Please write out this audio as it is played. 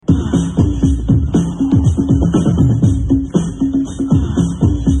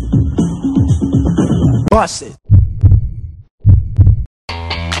Bust it.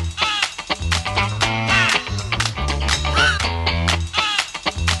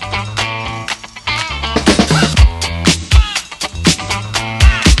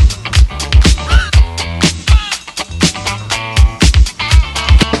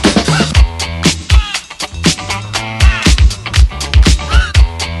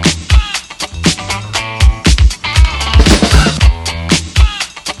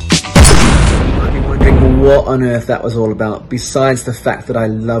 What on earth that was all about, besides the fact that I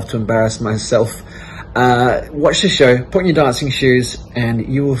love to embarrass myself. Watch the show, put on your dancing shoes, and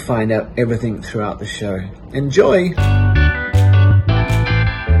you will find out everything throughout the show. Enjoy!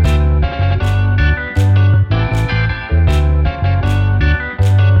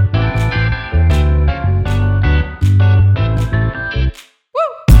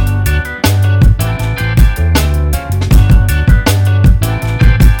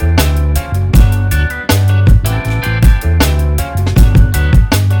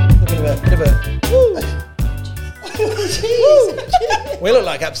 We look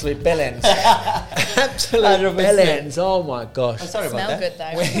like absolute bellends. Absolute bellends. Oh my gosh. I'm sorry about that.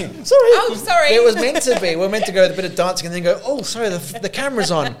 Smell good though. Sorry. Oh, sorry. It was meant to be. We're meant to go with a bit of dancing and then go, oh, sorry, the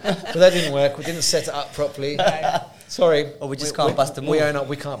camera's on. But that didn't work. We didn't set it up properly. Sorry. Or we just can't bust the move. We own up.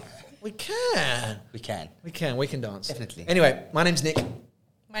 We can't. We can. We can. We can dance. Definitely. Anyway, my name's Nick.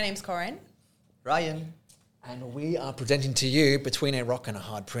 My name's Corinne. Ryan. And we are presenting to you Between a Rock and a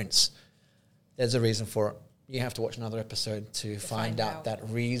Hard Prince. There's a reason for it. You have to watch another episode to find out that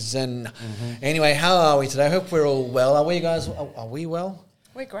reason. Mm-hmm. Anyway, how are we today? I hope we're all well. Are we guys? Are we well?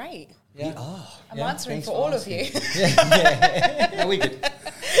 We're great. Yeah. We are. I'm answering for all of you. Yeah, we good.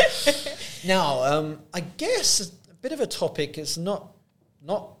 Now, I guess a bit of a topic. It's not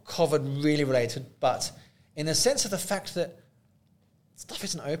COVID really related, but in the sense of the fact that stuff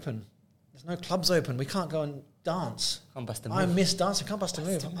isn't open. There's no clubs open. We can't go and dance. Can't bust a move. I miss dancing. Can't bust a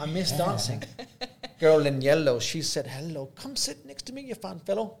move. I miss dancing. Girl in yellow, she said, hello, come sit next to me, you fine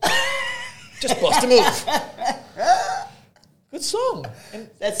fellow. Just bust a move. Good song. And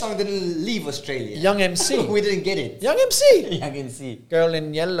that song didn't leave Australia. Young MC. We didn't get it. Young MC. Young MC. Girl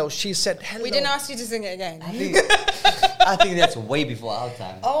in yellow, she said, hello. We didn't ask you to sing it again. I think that's way before our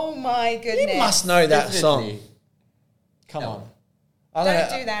time. Oh my goodness. You must know that Definitely. song. Come on. Don't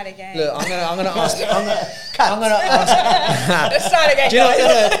do that again. Look, I'm gonna ask. I'm gonna ask. Let's start again. Do you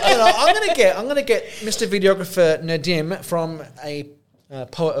know what? I'm gonna get Mr. Videographer Nadim from a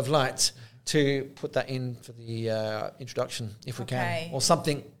Poet of Light to put that in for the introduction, if we can, or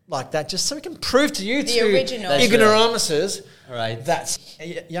something like that, just so we can prove to you, the original ignoramuses, right? That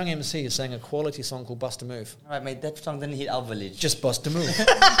Young MC is saying a quality song called "Bust a Move." All right, mate. That song didn't hit our village. Just bust a move.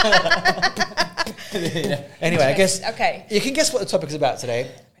 Anyway, I guess you can guess what the topic is about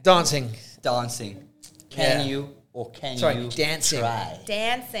today. Dancing. Dancing. Can you or can you dancing. try?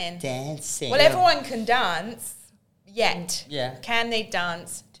 Dancing. Dancing. Well, everyone can dance, yet. Yeah. Can they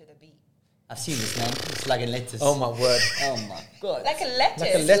dance to the beat? I've seen this, man. It's like a lettuce. Oh my word. Oh my god. Like a lettuce.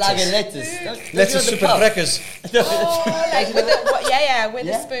 Like a lettuce. Like a lettuce. Lettuce super crackers. Oh, like with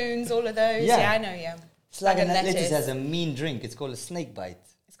the spoons, all of those. Yeah, I know, yeah. It's like a lettuce has a mean drink. It's called a snake bite.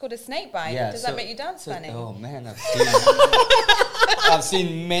 It's called a snake bite. Yeah, Does that make you dance funny? Oh man, I've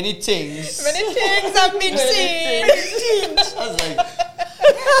seen many things. Many things I've been seeing. I was like,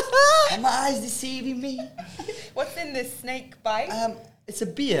 are my eyes deceiving me? What's in this snake bite? It's a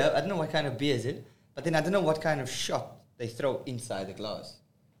beer. I don't know what kind of beer is it, but then I don't know what kind of shot they throw inside the glass.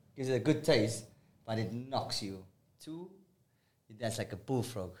 Gives it a good taste, but it knocks you to. That's like a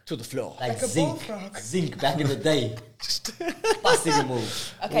bullfrog. To the floor. Like a zinc. bullfrog. Zinc back in the day. Busting a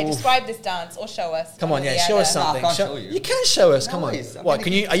move. Okay, describe this dance or show us. Come on, show us something. No, I can't show you. You can show us. No Come on. ways. What?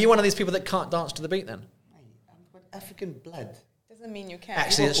 Can you? Are you one of these people that can't dance to the beat then? I've got African blood. Doesn't mean you can.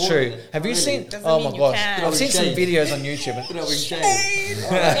 Actually, that's true. Have you seen? Doesn't Oh mean my you gosh! can. I've seen some videos on YouTube.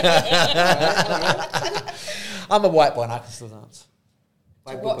 I'm a white boy and I can still dance.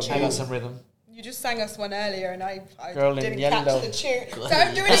 To watch I you. got some rhythm. You just sang us one earlier and I Girl in didn't yellow. catch the tune.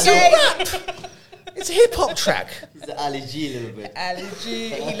 Don't do it again. It's a hip hop track. It's the Ali G a little bit. Ali G.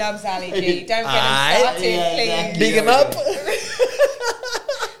 He loves Ali G. Don't get him started, Yeah, please. exactly. Big him up.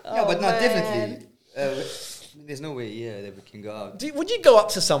 No, but no, man. definitely. There's no way, that we can go out. Would you go up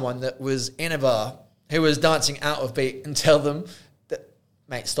to someone that was in a bar who was dancing out of beat and tell them that,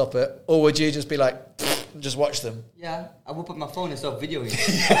 mate, stop it? Or would you just be like, just watch them? Yeah, I will put my phone and start videoing.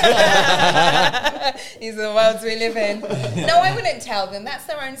 These are the worlds we live in. No, I wouldn't tell them. That's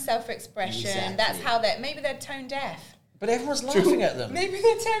their own self-expression. Exactly. That's how maybe they're tone deaf. But everyone's laughing at them. Maybe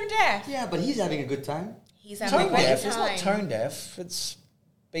they're tone deaf. Yeah, but he's having a good time. He's having a Tone great deaf. time. It's not tone deaf. It's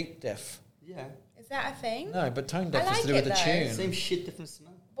beat deaf. Yeah. Is that a thing? No, but tone deaf I is to do like with the it, though. tune. Same shit, different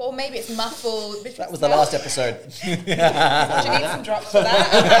smell. Or maybe it's muffled. That was the last episode. Do you need some drops for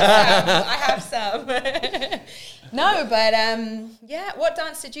that? I have some. No, but yeah. What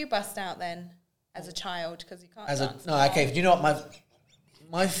dance did you bust out then, as a child? Because you can't dance. Okay. Do you know what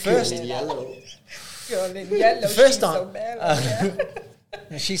my first? In yellow. Girl in yellow. First she's so time. mellow,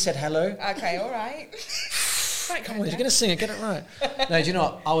 yeah. She said hello. Okay, all right. Right, Come on, you're gonna sing it. Get it right. No, do you know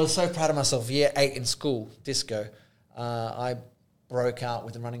what? I was so proud of myself. Year 8 in school, disco. I broke out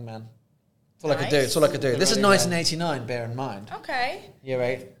with the Running Man. That's all I could do. It's all I could do. This is 1989. Bear in mind. Okay. Year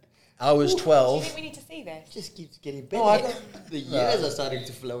 8. I was Do you 12. think we need to see this? Just keeps getting better. No, I got- The years are starting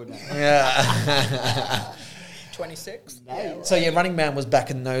to flow now. Yeah. 26. So yeah, Running Man was back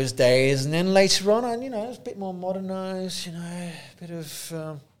in those days, and then later on, it was a bit more modernised. A bit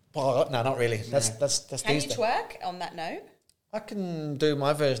of. Well, no, not really. That's Can you these days. twerk on that note? I can do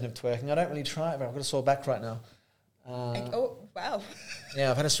my version of twerking. I don't really try it, but I've got a sore back right now. Oh, wow.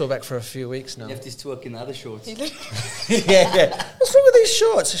 Yeah, I've had a sore back for a few weeks now. You have this twerk in other shorts. yeah. What's wrong with these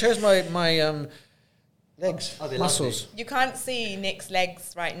shorts? It shows my legs, Oh, they muscles. You can't see Nick's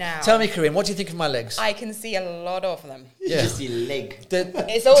legs right now. Tell me, Kareem, what do you think of my legs? I can see a lot of them. You just see leg.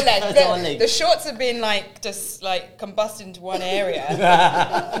 It's all legs. It's all legs. The shorts have been just combusted into one area.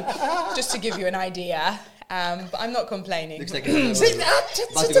 Just to give you an idea. But I'm not complaining. Looks like about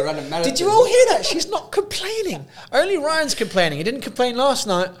to go run a marathon. Did you all hear that? She's not complaining. Only Ryan's complaining. He didn't complain last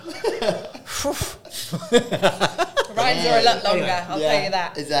night. Ryan's are a lot longer, I'll tell you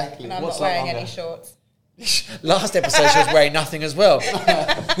that. Exactly. And I'm What's not wearing longer? any shorts. Last episode she was wearing nothing as well.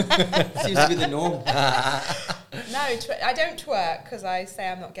 Seems to be the norm. No, I don't twerk because I say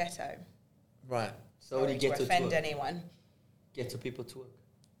I'm not ghetto. Right. So what do you get to offend twerk? anyone. Get to people twerk.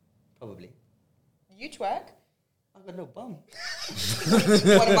 Probably. You twerk? I've got no bum.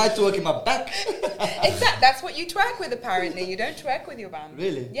 What am I twerking my back? Exactly. That's what you twerk with, apparently. You don't twerk with your bum.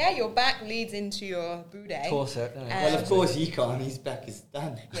 Really? Yeah, your back leads into your booty. Torso. No. Well, of course he can't. His back is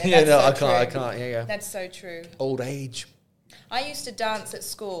done. Yeah, no, that's so I true. can't. Yeah. That's so true. Old age. I used to dance at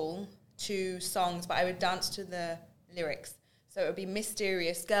school to songs, but I would dance to the lyrics. So it would be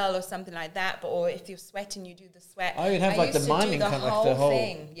Mysterious Girl or something like that. Or if you're sweating, you do the sweat. Oh, you'd have I like the used to do miming the kind of like whole the whole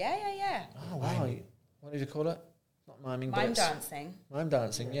thing. Yeah. Oh wow. What did you call it? Not miming, Mime but dancing. mime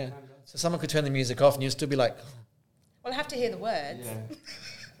dancing, yeah. So someone could turn the music off and you'd still be like, Well, I have to hear the words. Yeah.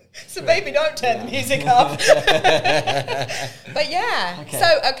 So baby, don't turn the music off. But yeah.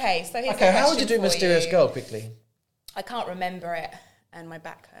 Okay. So here's okay, a how would you question do for Mysterious you. Girl quickly? I can't remember it, and my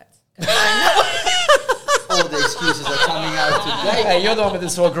back hurts. All the excuses are coming out today. Hey, you're the one with the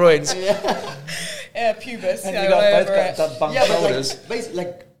sore groins. Pubis. And all you got both over it. got bumped Yeah, but shoulders. basically,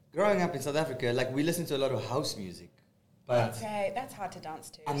 growing up in South Africa, we listen to a lot of house music. But Okay, that's hard to dance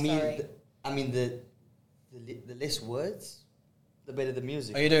to. I mean, sorry. the less words, the better the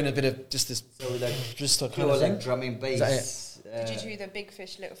music. Are you doing a bit of just this, So like just a kind pure of thing? like drumming Is bass. Did you do the big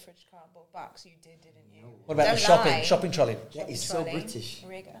fish, little fish cardboard box? You did, didn't you? What about Don't the shopping lie. shopping trolley? That is so Trolley, British.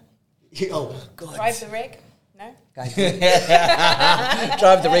 Rigger. Oh God! Drive the rig? No? Guys,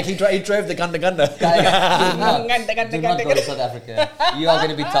 Drive the rig. He drove the Gunda. do not go to South Africa. You are going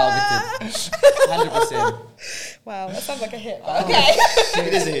to be targeted. 100%. Wow, that sounds like a hit. But okay.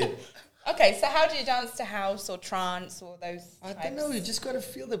 It is a hit. Okay, so how do you dance to house or trance or those I types? don't know. You just got to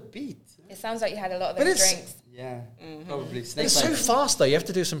feel the beat. It sounds like you had a lot of But those it's- drinks. Yeah, Mm-hmm. probably. But it's so fast though. You have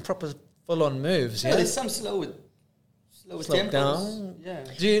to do some proper full-on moves. Yeah, Yeah. there's some slow Slow tempos. down.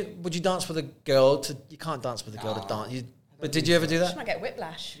 Yeah. Would you dance with a girl to? You can't dance with a girl to dance. But did you ever do She that? might get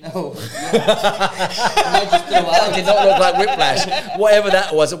whiplash. No. I might just throw It out. did not look like Whiplash. Whatever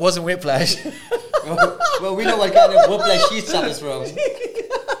that was, it wasn't Whiplash. Well, we know what kind of whiplash she suffers from.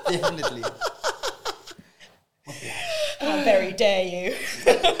 Definitely. How very dare you.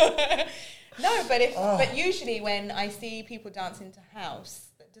 No, but usually when I see people dancing to house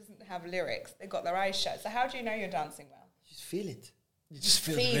that doesn't have lyrics, they've got their eyes shut. So how do you know you're dancing well? Just feel it. You just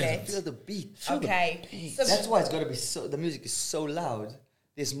feel Feel the rhythm. it. Feel the beat. Okay. So That's why it's got to be so. The music is so loud.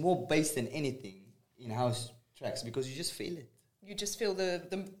 There's more bass than anything in house tracks because you just feel it you just feel the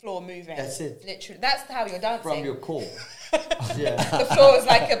floor moving. That's it. Literally. That's how you're dancing. from your core. Yeah. The floor is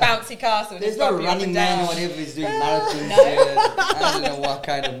like a bouncy castle. There's just no bumping up and running man down. or whatever is doing marathons. I don't know what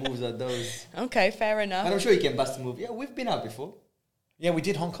kind of moves are those. Okay, fair enough. But I'm sure you can bust a move. Yeah, we've been out before. Yeah, we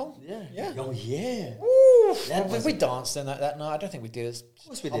did Hong Kong. Yeah. Yeah. Oh yeah. Woo! That We, was- we danced in that night. I don't think we did. Of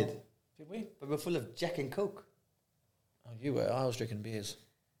course we did. Did we? But we're full of Jack and Coke. Oh, you were. I was drinking beers.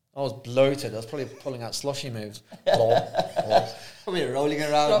 I was bloated. I was probably pulling out sloshy moves. Oh, We're rolling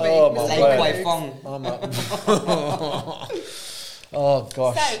around. Robbie, Oh, my like word. Kwai Fong. oh Oh,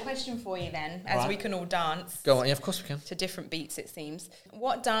 gosh. So, question for you then, as Right. we can all dance. Go on. Yeah, of course we can. To different beats, it seems.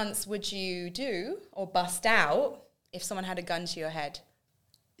 What dance would you do or bust out if someone had a gun to your head?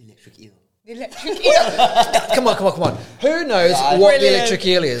 Electric eel. The electric eel. Come on. Who knows what the Brilliant. electric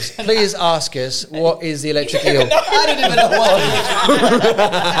eel is? Please ask us, what is the electric eel? I don't even know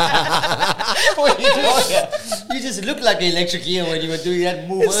what you do. You just look like an electric eel when you were doing that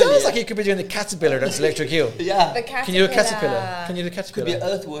move. It sounds earlier. like you could be doing the caterpillar that's electric eel. Yeah. The Can you do a caterpillar? Can you do a Could be caterpillar? an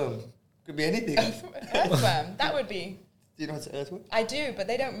earthworm. Could be anything. Earthworm. That would be. Do you know what's an earthworm? I do, but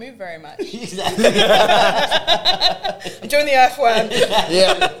they don't move very much. Exactly. I'm doing the earthworm.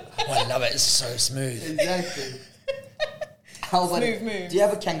 Yeah. Oh, I love it. It's so smooth. Exactly. How about Smooth moves. Do you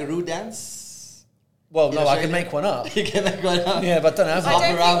have a kangaroo dance? Well, no, I Australia? can make one up. You can make one up. Yeah, but I don't have I one.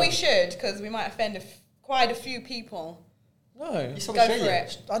 don't around. think we should, because we might offend quite a few people. No. He's from Go for Australia.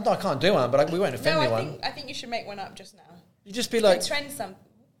 it. I can't do one, but we won't offend No, anyone. I think you should make one up just now. You just be like, And trend some.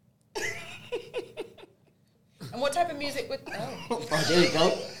 And what type of music would? Oh, Oh, there we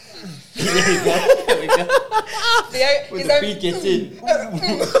go. There we go. There we go. When the beat gets in.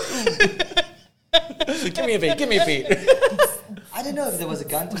 give me a beat. I don't know if there was a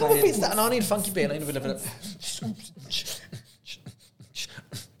gun to my What beat's head. that? And I need a funky beat. I need a bit of it.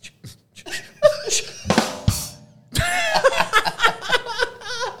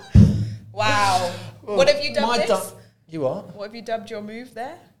 wow. What have you dubbed this? You are? What have you dubbed your move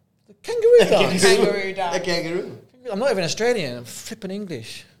there? The kangaroo dance. Kangaroo dance. A kangaroo. I'm not even Australian. I'm flipping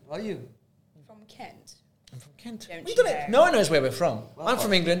English. Are you? From Kent. I'm from Kent. Don't We you don't dare. no one knows where we're from. Wow. I'm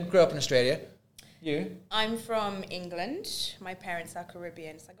from England, grew up in Australia. You? I'm from England. My parents are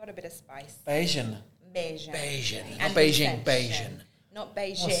Caribbean, so I got a bit of spice. Bayesian. Beijing. Bayesian. Not And Beijing, Bayesian. Bayesian. Not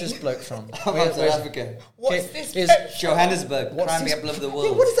Beijing. What's this bloke from? I'm from South Africa. What's Okay, this? is- bloke from? Johannesburg, What's prime this- capital of the Yeah,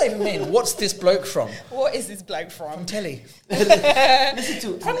 world. what does that even mean? What's this bloke from? What is this bloke From from? telly. Listen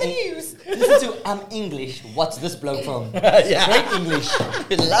to From the news. Listen to I'm English. What's this bloke from? Yeah. Great English.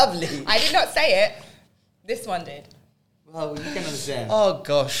 Lovely. I did not say it. This one did. Well, you can understand. Oh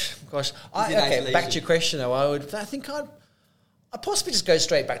gosh. in Okay, isolation. back to your question though. I'd possibly just go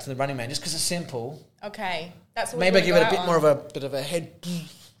straight back to the Running Man just because it's simple. Okay. That's what Maybe we I give wanna it a go bit out more on. of a bit of a head,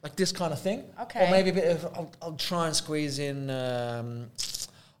 like this kind of thing. Okay. Or maybe a bit of. I'll try and squeeze in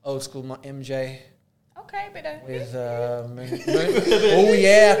old school MJ Okay, but with oh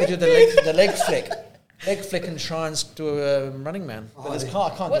yeah, I could do the leg flick and try and do a Running Man. But it's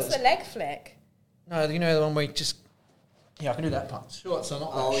hard. I can't what's do the it. leg flick? No, you know the one where you just. Yeah, I can do that part. Short, so not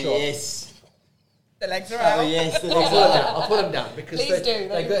Oh that short. yes. The legs are Oh out. yes. I'll put them down because Please do.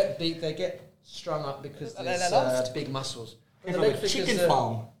 they get strung up because They're there's lost. big muscles. From The a leg flick chicken is,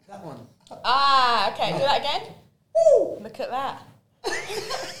 farm. That one. Ah, okay. Do that again. Woo! Look at that.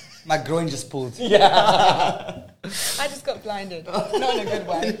 My groin just pulled. I just got blinded. Not in a good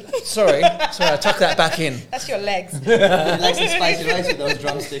way. Sorry, I tuck that back in. That's your legs. Like some spicy rice with those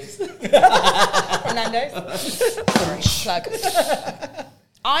drumsticks. From Nando's. Sorry, plug.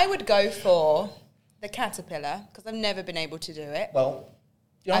 I would go for the caterpillar because I've never been able to do it. Well,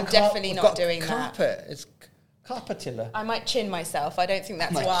 I'm definitely not doing that. carpet. It's carpetilla. I might chin myself. I don't think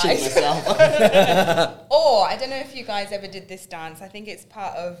that's Might wise. chill myself. Or I don't know if you guys ever did this dance. I think it's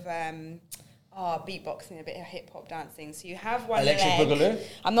part of beatboxing, a bit of hip hop dancing. So you have one Electric leg. Boogaloo?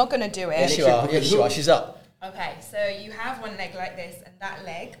 I'm not going to do Yes, it. you are. Yes, you are. She's up. Okay, so you have one leg like this and that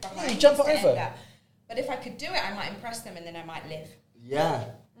leg behind. you jump is to over. end up. But if I could do it, I might impress them and then I might live. Yeah.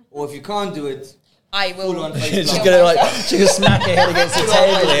 Or if you can't do it, I will. full on She's face gonna she's gonna smack her head against the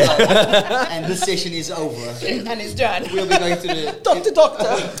table here. and this session is over. and it's done. We'll be going to the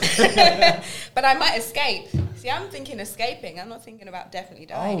Doctor. But I might escape. See, I'm thinking escaping. I'm not thinking about definitely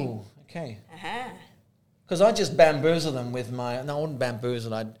dying. Oh, okay. Uh-huh. Because I just bamboozle them with my. No, I wouldn't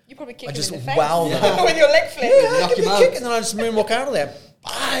bamboozle. You probably kick I him just in the face. wow them. With your leg flip. Yeah, Knock give him me a out. kick and then I just moonwalk out of there.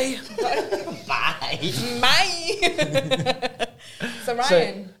 Bye. Bye. Bye. So So,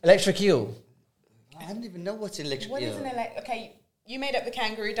 Ryan, electric eel. I don't even know what's an electric what eel. is an okay, you made up the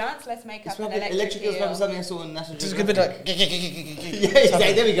kangaroo dance. Let's make It's up an probably electric eel is probably eel. something I saw on National Just a bit like. Yeah,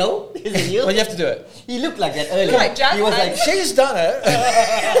 exactly. There we go. Is it eel? Well, you have to do it. He looked like that earlier. Like Jack he was Man. like, She's done it. he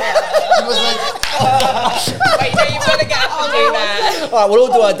was like, Wait, no, you've got to get up and do that. All right, we'll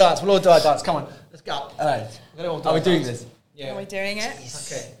all do our dance. We'll all do our dance. Come on, let's go. all right. We're gonna all do Are our we doing dance. this? Yeah. Are we doing it?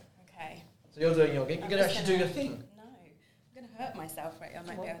 Okay. Okay. So you're doing your gig. You're gonna just actually do gonna- your thing. No, I'm going to hurt myself. Right, I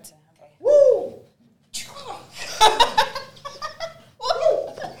might be able to. Okay. Woo!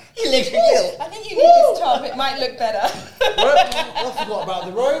 Electric eel. I think you need this top. It might look better. I forgot about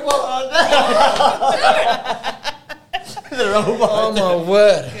the robot. The robot. Oh my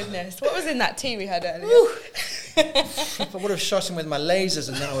word! Goodness. What was in that tea we had earlier? I would have shot him with my lasers,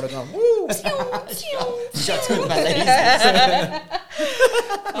 and then I would have gone, woo! Shot with my lasers.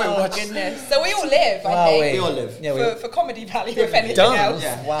 Oh goodness! So we all live, I Wow, think, We all live. Yeah, for comedy value, if anything done. else.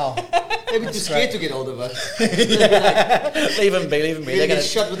 Yeah. Wow. They'd be too scared to get hold of us. Leave them be. They're They're get gonna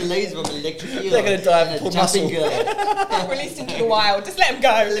shot with a laser from electric eel. They're gonna die of and a pulled jumping muscle. girl. Released into the wild. Just let them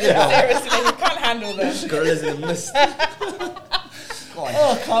go. Seriously, you can't handle them. Gorillas in the mist. Go on.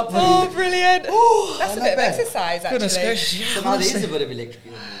 Oh, I can't breathe. Oh, brilliant! That's a not bit of bad. exercise, Goodness actually. gracious. Yeah, So now there is honestly. a bit of electric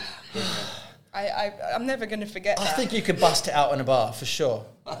eel. I'm never going to forget I that. think you could bust it out in a bar for sure.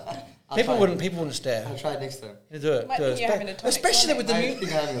 People wouldn't stare. I'll try it next time. You do it. Might Do think it. you're having a tonic Especially tonic. with the I mu- think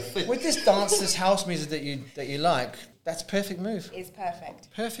I'm having a fit. with this dance, this house music that you like. That's a perfect move. It's perfect.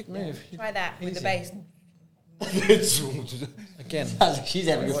 Perfect move. Try that with the Easy. bass. Again. She's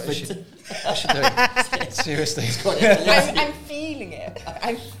having a What is fit. I should do it. Seriously. I'm feeling it.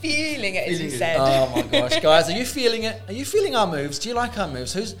 I'm feeling it, as you Feeling it. said. Oh my gosh, guys, are you feeling it? Are you feeling our moves? Do you like our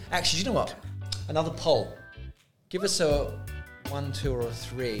moves? Who's actually? Do you know what? Another poll. Give us a 1, 2, or a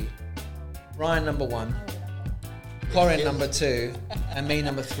 3. Ryan number 1, Corin number 2, and me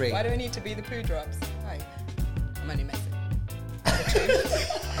number 3. Why do I need to be the poo drops? No, I'm only messing.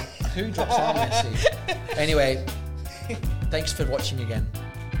 Who drops are messy? Anyway, thanks for watching again.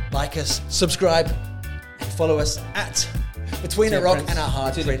 Like us, subscribe, and follow us at Between a Rock and a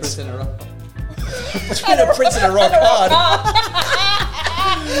Hard Prince. in a rock. Between a Prince and a Rock Hard.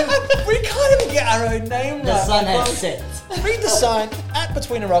 We can't even get our own name right. The sun has set. Read the sign at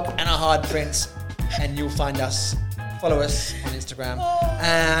Between a Rock and a Hard Prince, and you'll find us. Follow us on Instagram,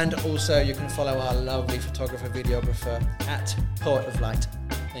 and also you can follow our lovely photographer, videographer at Poet of Light.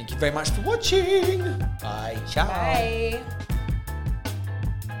 Thank you very much for watching. Bye. Ciao. Bye.